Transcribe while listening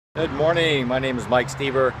Good morning, my name is Mike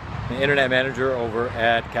Stever, the Internet Manager over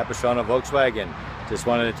at Capistrano Volkswagen. Just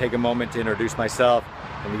wanted to take a moment to introduce myself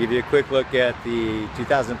and to give you a quick look at the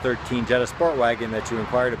 2013 Jetta Sportwagen that you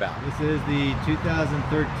inquired about. This is the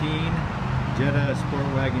 2013 Jetta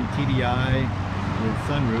Sportwagen TDI with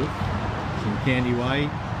sunroof. It's in candy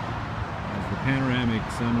white. Has the panoramic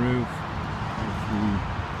sunroof with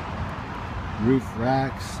the roof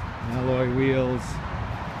racks, alloy wheels,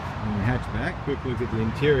 and the hatchback. Quick look at the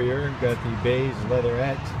interior. Got the beige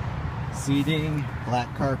leatherette seating,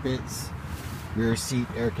 black carpets, rear seat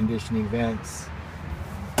air conditioning vents.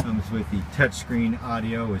 Comes with the touchscreen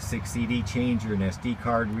audio with 6 CD changer and SD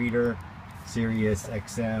card reader, Sirius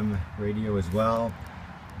XM radio as well,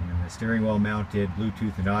 and the steering wheel mounted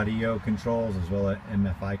Bluetooth and audio controls as well as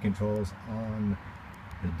MFI controls on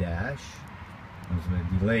the dash. Comes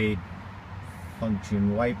with delayed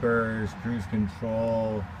function wipers, cruise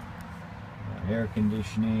control, air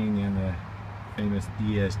conditioning, and the famous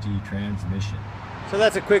DSG transmission. So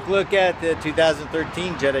that's a quick look at the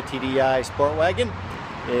 2013 Jetta TDI Sportwagen.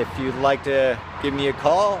 If you'd like to give me a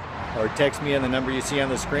call or text me on the number you see on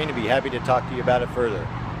the screen, I'd be happy to talk to you about it further.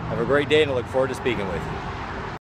 Have a great day and I look forward to speaking with you.